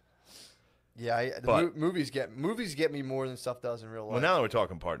 Yeah. Yeah, movies get me more than stuff does in real life. Well, now that we're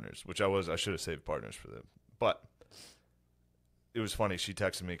talking partners, which I should have saved partners for them, but. It was funny. She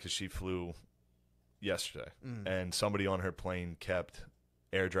texted me because she flew yesterday, and somebody on her plane kept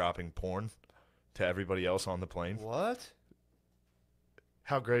airdropping porn to everybody else on the plane. What?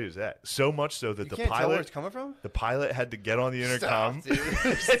 How great is that? So much so that you can't tell where it's coming from? The pilot had to get on the intercom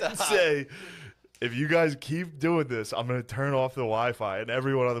Stop. and say, if you guys keep doing this, I'm going to turn off the Wi-Fi. And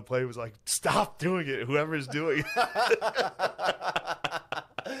everyone on the plane was like, stop doing it, whoever's doing it. I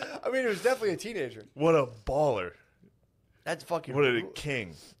mean, it was definitely a teenager. What a baller. That's fucking. What a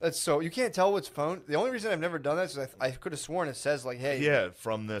king. That's so you can't tell what's phone. The only reason I've never done that is I could have sworn it says like, hey. Yeah,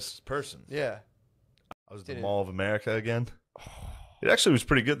 from this person. Yeah. I was at the Mall of America again. It actually was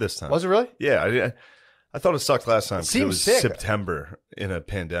pretty good this time. Was it really? Yeah, I thought it sucked last time because it was sick. September in a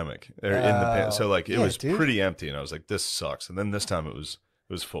pandemic. So like it was pretty empty, and I was like, this sucks. And then this time it was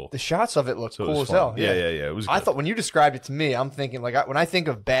full. The shots of it looked cool as fun. hell. Yeah. It was. I good. thought when you described it to me, I'm thinking when I think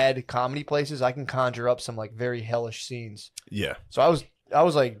of bad comedy places, I can conjure up some like very hellish scenes. Yeah. So I was I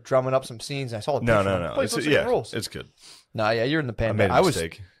was like drumming up some scenes. And I saw the No, picture. no, no. Place It's, looks like it rules. it's good. Nah, yeah, you're in the I made pandemic. a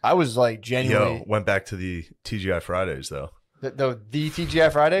mistake. I was like genuinely Yo, went back to the TGI Fridays though. the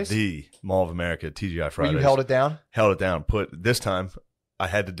TGI Fridays. The Mall of America TGI Where Fridays. you held it down. Held it down. This time, I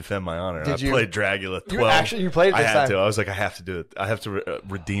had to defend my honor. Did I you? played Dragula 12. You played it this I had time. to. I was like, I have to do it. I have to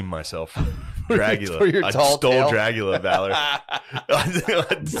redeem myself. Dragula. For your I tall stole tale. Dragula, Valor.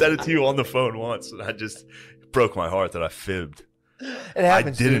 I said it to you on the phone once, and I just broke my heart that I fibbed. It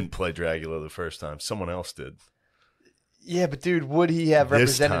happens. I didn't dude. play Dragula the first time. Someone else did. Yeah, but dude, would he have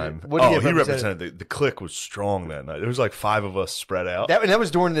This represented? time, Would he have he represented. The clique was strong that night. There was like 5 of us spread out. That was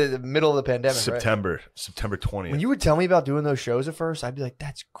during the middle of the pandemic, right? September 20th. When you would tell me about doing those shows at first, I'd be like,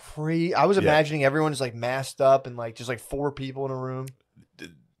 "That's crazy." I was imagining everyone's like masked up and like just like 4 people in a room.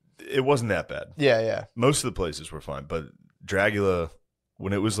 It wasn't that bad. Yeah, yeah. Most of the places were fine, but Dragula,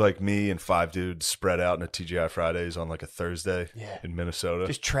 when it was like me and 5 dudes spread out in a TGI Fridays on like a Thursday in Minnesota,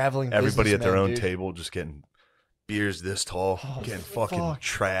 Just traveling. everybody at their businessmen, own dude. table, just getting beers this tall, getting fucking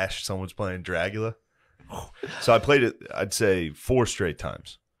trashed. Someone's playing Dragula. So I played it, I'd say 4 straight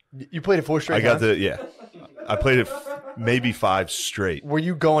times. You played it 4 straight I got times? I played it maybe 5 straight. Were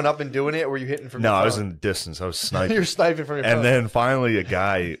you going up and doing it, or were you hitting from? No, your I was phone? in the distance. I was sniping. You're sniping from your phone. And then finally, a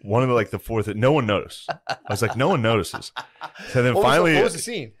guy, one of the, like the 4th, no one noticed. I was like, no one notices. So then finally, what was the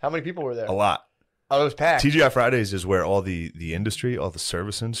scene? How many people were there? a lot. Oh, it was packed. TGI Fridays is where all the industry, all the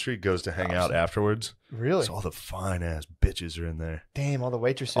service industry goes to hang out afterwards. Really? So all the fine ass bitches are in there. Damn, all the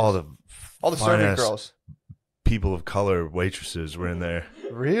waitresses, All the servant fine-ass girls. people of color waitresses were in there.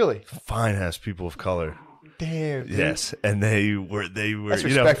 Really? Fine ass people of color. Damn. Dude. Yes, and they were That's you know, it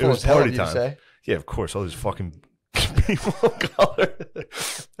respectful was as hell party of you to time. say. Yeah, of course, all these fucking people of color.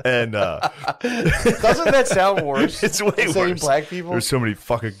 And Doesn't that sound worse? it's way than saying worse. black people. There's so many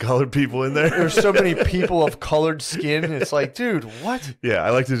fucking colored people in there. There's so many people of colored skin. And it's like, dude, what? Yeah, I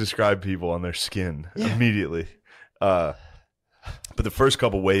like to describe people on their skin immediately. But the first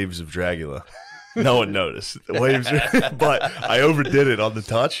couple waves of Dragula, no one noticed. The waves, but I overdid it on the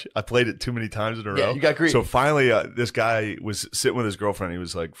touch. I played it too many times in a row. You got greedy. So finally, this guy was sitting with his girlfriend. He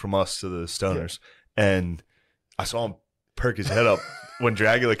was like from us to the Stoners, and I saw him perk his head up when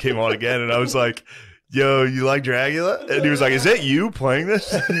Dragula came on again, and I was like, yo, you like Dragula? And he was like, is that you playing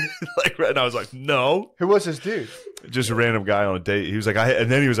this? And I was like, no. Who was this dude? Just a random guy on a date. He was like,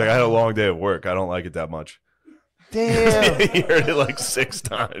 and then he was like, I had a long day at work. I don't like it that much. Damn. He heard it like 6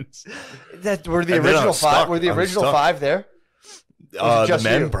 times. That were the And then original I'm 5? stuck. Were the I'm original stuck. 5 there? The Just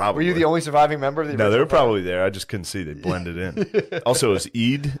men you? probably. Were you the only surviving member of the No, original they were 5? probably there. I just couldn't see. They blended in. Also, it was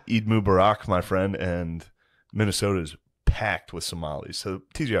Eid Mubarak, my friend, and Minnesota is packed with Somalis. So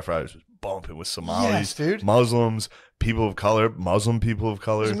TGI Fridays was bumping with Somalis, Yes, dude. Muslims, people of color, Muslim people of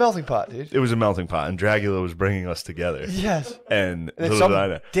color. It was a melting pot, dude. It was a melting pot, and Dragula was bringing us together. Yes. And And then little some did I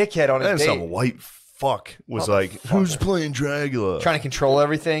know. dickhead on a And date some white fuck was like, who's playing Dragula? trying to control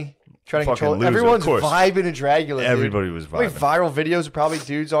everything. Trying to Fucking control loser, of everyone's course. vibing to Dragula. Dude. Everybody was How many vibing. viral videos of probably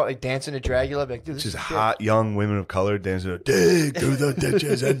dudes on like dancing to Dragula? Like, dude, this Just is hot young women of color dancing, dig through the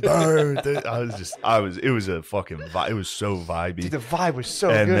ditches and burn. It was a fucking vibe. It was so vibey. Dude, the vibe was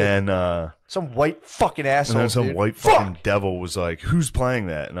so And good. then Some white fucking asshole. and then some dude. white fucking devil was like, who's playing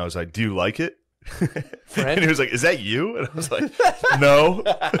that? And I was like, do you like it? And he was like, is that you? And I was like, no.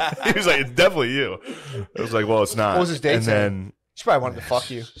 He was like, it's definitely you. I was like, well, it's not. What was his date And saying? then She probably wanted to fuck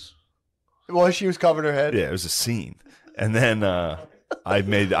you. Well, she was covering her head. yeah, it was a scene. And then I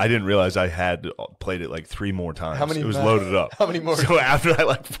didn't realize I had played it like 3 more times. How many It was more? loaded up. How many more? So after I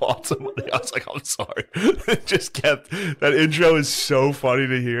like fought somebody, I was like, I'm sorry. It just kept that intro is so funny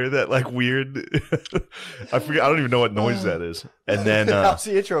to hear. That like weird. I forget. I don't even know what noise that is. And then How's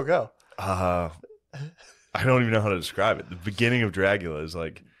the intro go? I don't even know how to describe it. The beginning of Dragula is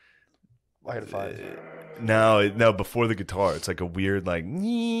like I gotta find it. no before the guitar. It's like a weird like.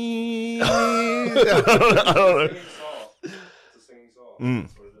 I don't know.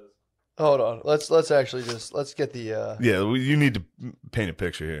 Hold on. Let's actually just let's get the. Yeah, you need to paint a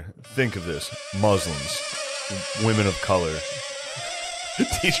picture here. Think of this: Muslims, women of color,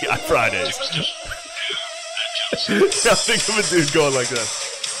 TGI Fridays. Now think of a dude going like that.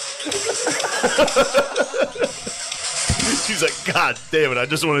 She's like, God damn it! I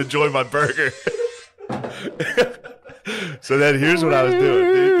just want to enjoy my burger. So then here's what I was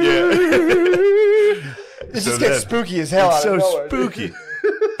doing, dude. Yeah. It So just gets then- spooky as hell. It's Out so of nowhere, dude. spooky.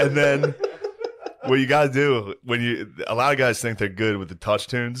 And then what you gotta do a lot of guys think they're good with the touch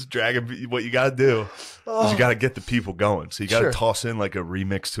tunes. What you gotta do is you gotta get the people going. So you gotta Sure. toss in like a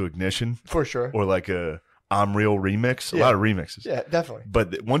remix to Ignition For sure. or like a I'm Real remix. A Yeah. lot of remixes. Yeah, definitely.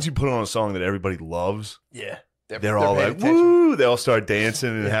 But once you put on a song that everybody loves, Yeah. they're all paying like, attention. woo! They all start dancing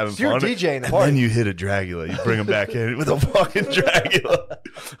and having So you're fun. DJing the and party. then you hit a Dragula. You bring them back in with a fucking Dragula.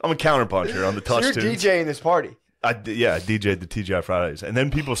 I'm a counterpuncher on the touch You're tunes. DJing this party. I DJ'd the TGI Fridays, and then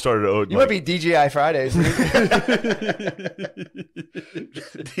people started. You might be DJI Fridays.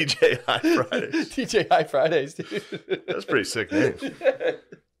 DJI Fridays. DJI Fridays, dude. That's a pretty sick name.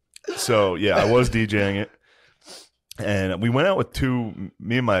 So yeah, I was DJing it, and we went out with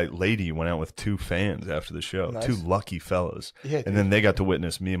me and my lady went out with 2 fans after the show. Nice. 2 lucky fellas. Yeah, and then they got to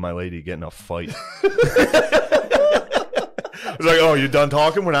witness me and my lady getting a fight. It's like, oh, you done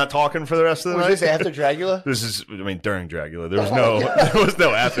talking? We're not talking for the rest of the Was night? this after Dragula? This is, I mean, during Dragula. There was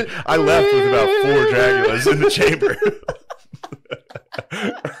no after. I left with about 4 Dragulas in the chamber.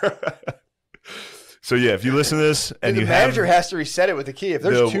 So yeah, if you listen to this and The you manager has to reset it with the key. If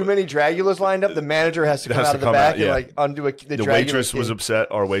there's too many Dragulas lined up, the manager has to come out of the back and like undo the Dragula waitress key. was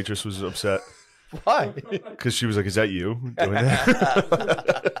upset. Our waitress was upset. Why? Because she was like, "Is that you doing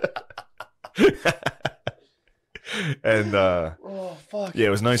that?" And oh fuck! yeah, it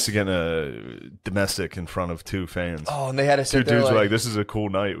was nice to get a domestic in front of 2 fans. Oh, and they had to 2 sit there dudes were like, like, "This is a cool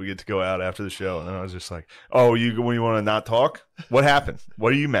night. We get to go out after the show." And then I was just like, "Oh, you want to not talk? What happened?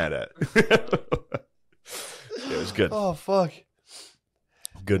 What are you mad at?" Yeah, it was good. "Oh fuck!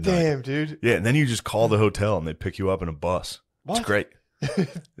 Good night. Damn, dude." Yeah, and then you just call the hotel and they pick you up in a bus. What? It's great. I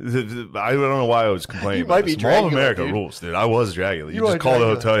don't know why I was complaining You about might this. be Mall of Dragula, America dude. rules, dude. I was Dragula. You You just are call the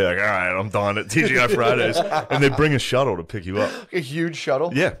Dragula. hotel. You're like, all right, I'm done at TGI Fridays, and they bring a shuttle to pick you up. A huge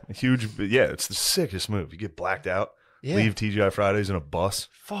shuttle. Yeah, a huge. Yeah, it's the sickest move. You get blacked out, Yeah. leave TGI Fridays in a bus.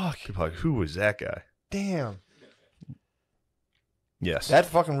 Fuck. People are like, who was that guy? Damn. Yes, That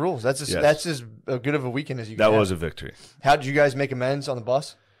fucking rules. That's Yes. that's as good of a weekend as you can that have. was a victory. How did you guys make amends on the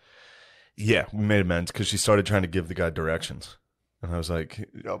bus? Yeah, we made amends because she started trying to give the guy directions. And I was like,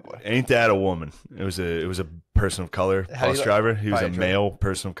 Oh boy. "Ain't that a woman?" It was a person of color How do bus you- driver. He was a Probably true. male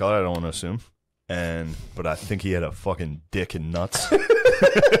person of color. I don't want to assume, but I think he had a fucking dick and nuts.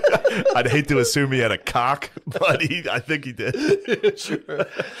 I'd hate to assume he had a cock, but I think he did.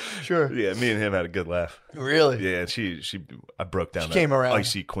 Sure. Yeah, me and him had a good laugh. Really? Yeah, I broke down. She that came around.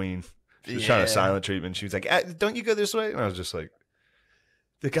 icy queen. She was trying Yeah. to silent treatment. She was like, "Don't you go this way?" And I was just like,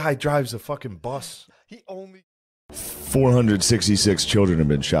 "The guy drives a fucking bus." He only 466 children have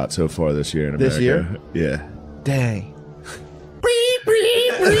been shot so far this year in America. This year? Yeah. dang.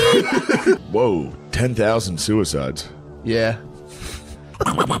 Whoa, 10,000 suicides. Yeah.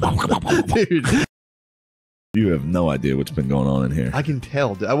 Dude. You have no idea what's been going on in here. I can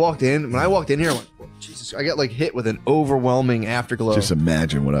tell. When I walked in here, I went, Jesus, I got like hit with an overwhelming afterglow. Just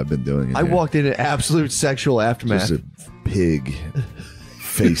imagine what I've been doing in I here. walked in an absolute sexual aftermath. Just a pig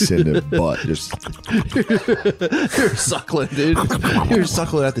face in the butt. Just You're suckling, dude. You're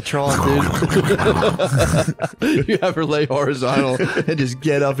suckling at the trough, dude. You have her lay horizontal and just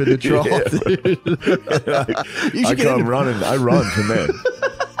get up in the trough, dude. You I should get come into- running. I run from there.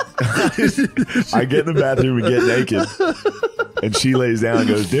 I get in the bathroom and get naked, and she lays down and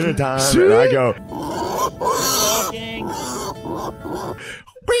goes, "Dinner time," and I go,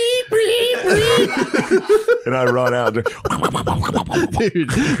 and I run out. dude.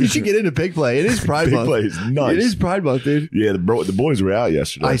 You should get into pig play. It is Pride Big Month. play is nice. It is Pride Month, dude. Yeah, the boys were out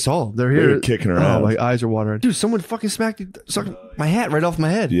yesterday. I saw them. They're They here were kicking around. Oh, my eyes are watering. Dude, someone fucking sucked my hat right off my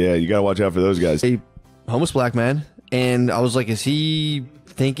head. Yeah, you gotta watch out for those guys. A homeless black man, and I was like, is he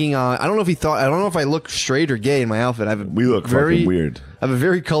thinking on? I don't know if he thought. I don't know if I look straight or gay in my outfit. I have We look fucking weird. I have a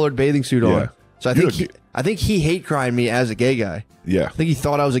very colored bathing suit Yeah. on. So I You think look- I think he hate crimed me as a gay guy. Yeah, I think he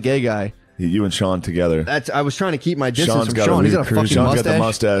thought I was a gay guy. you and Sean together. I was trying to keep my distance Sean's from got Sean. a He's got a weird fucking Sean's mustache. got the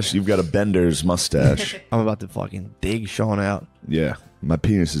mustache. You've got a Bender's mustache. I'm about to fucking dig Sean out. Yeah, my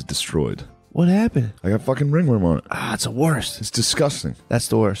penis is destroyed. What happened? I got fucking ringworm on it. Ah, it's the worst. It's disgusting. That's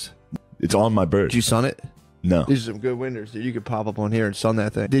the worst. It's on my bird. Did you sun it? No. These are some good winters, dude. You could pop up on here and sun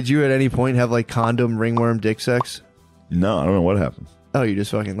that thing. Did you at any point have like condom, ringworm, dick sex? No, I don't know what happened. Oh, you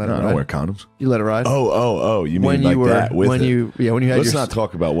just fucking let No, it I ride. don't wear condoms. You let it ride. Oh, you mean when like you were that with when it? you when you had Let's your not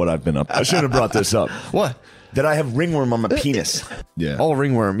talk about what I've been up. I should have brought this up. what? That I have ringworm on my penis. Yeah. All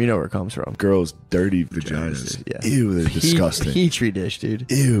ringworm, you know where it comes from. Girls' dirty vaginas. Yeah. Ew, they're disgusting. Petri dish, dude.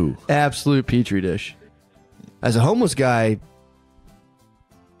 Ew. Absolute petri dish. As a homeless guy,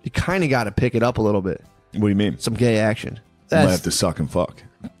 you kind of got to pick it up a little bit. What do you mean? Some gay action. You might have to suck and fuck.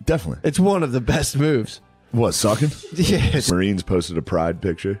 Definitely. It's one of the best moves. What, sucking? Yeah. Marines posted a pride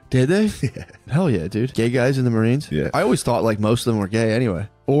picture. Did they? Yeah. Hell yeah, dude. Gay guys in the Marines? Yeah. I always thought like most of them were gay anyway.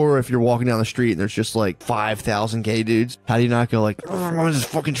 Or if you're walking down the street and there's just like 5,000 gay dudes, how do you not go like, oh, I'm just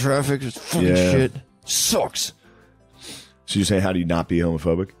fucking traffic, it's fucking Yeah. shit. Sucks. So you're saying, how do you not be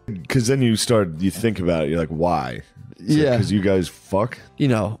homophobic? Because then you think about it. You're like, why? Yeah. Because you guys fuck? You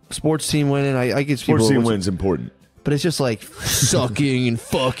know, sports team winning. I get Sports team win's important. But it's just like sucking and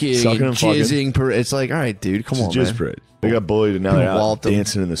fucking Sucking and and fucking. jizzing. It's like, all right, dude, come on, It's a jizz man. parade. They got bullied and now they're out Walloped them.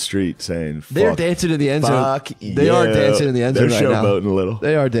 dancing in the street saying, fuck. They're dancing in the end zone. Fuck They are yeah. dancing in the end zone They're right now. showboating a little.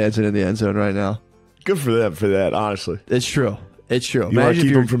 They are dancing in the end zone right now. Good for them for that, honestly. It's true. It's true. You want Imagine to if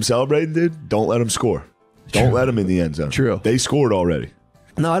keep you're- them from celebrating, dude? Don't let them score. Don't let them in the end zone. True. They scored already.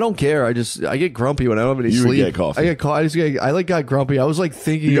 No, I don't care. I get grumpy when I don't have any You would sleep. get coffee. I got grumpy. I was like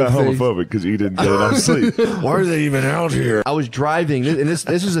thinking. You got of things. homophobic because you didn't get enough sleep. Why are they even out here? I was driving, and this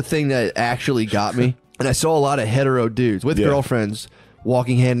is a thing that actually got me. And I saw a lot of hetero dudes with girlfriends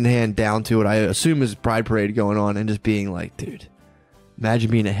walking hand in hand down to what I assume is Pride Parade going on, and just being like, dude,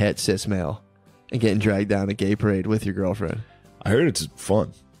 imagine being a het cis male and getting dragged down a gay parade with your girlfriend. I heard it's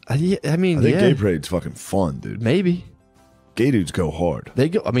fun. I mean, I think yeah, gay parade's fucking fun, dude. maybe Gay dudes go hard. they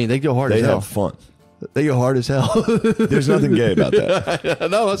go. I mean, they go hard They as hell. have fun. They go hard as hell. There's nothing gay about that. No, I'm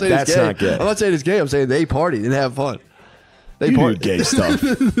not saying That's it's gay. not gay. I'm not saying it's gay. I'm saying they party and have fun. They You do party. gay stuff.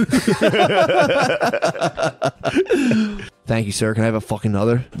 Thank you, sir. Can I have a fucking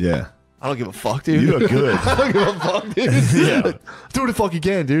other? Yeah. I don't give a fuck, dude. You look good. I don't give a fuck, dude. Yeah. Do the fuck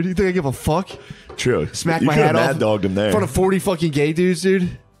again, dude. You think I give a fuck? True. Smack you my could hat have off mad dogged him there. in front of 40 fucking gay dudes,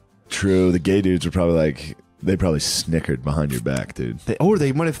 dude. True. The gay dudes were probably like, they probably snickered behind your back, dude.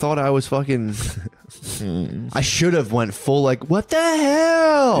 They might have thought I was fucking. I should have went full like, what the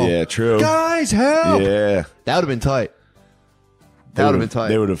hell? Yeah, true. Guys, help! Yeah. That would have been tight. That would have been tight.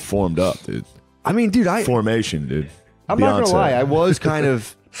 They would have formed up, dude. I mean, dude, Formation, dude. I'm not Beyonce. gonna lie. I was kind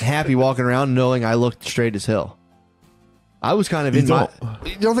of happy walking around knowing I looked straight as hell. I was kind of You in my.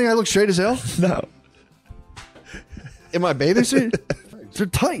 You don't think I look straight as hell? No. In my bathing suit? They're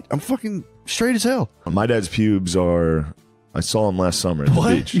tight. I'm fucking straight as hell. My dad's pubes are. I saw him last summer at What?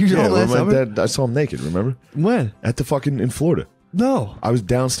 the beach. You saw him last my summer? dad, I saw him naked, remember? When? At the fucking, in Florida. No. I was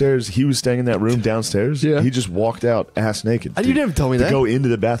downstairs. He was staying in that room downstairs. Yeah. He just walked out ass naked. You didn't tell me to that. go into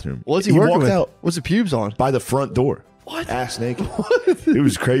the bathroom. What's he he working walked with? out What's the pubes on? by the front door. What? Ass naked. It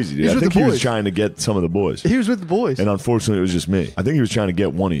was crazy, dude. He's I with think the he was boys. trying to get some of the boys. He was with the boys. And unfortunately, it was just me. I think he was trying to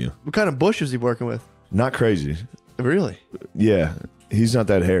get one of you. What kind of bush was he working with? Not crazy. Really? Yeah. He's not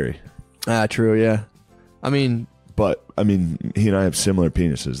that hairy. Ah, true. Yeah. I mean, But, I mean, he and I have similar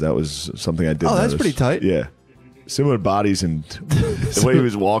penises. That was something I did Oh, that's notice. pretty tight. Yeah. Similar bodies and the way he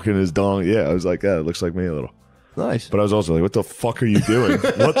was walking his dong. Yeah, I was like, yeah, it looks like me a little. nice. But I was also like, what the fuck are you doing?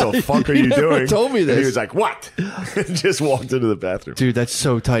 What the fuck are You you never doing? told me And this. he was like, what? And just walked into the bathroom. Dude, that's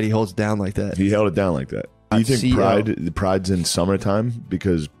so tight. He holds it down like that. He held it down like that. Do you think CO. Pride's in summertime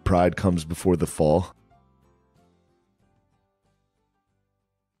because Pride comes before the fall?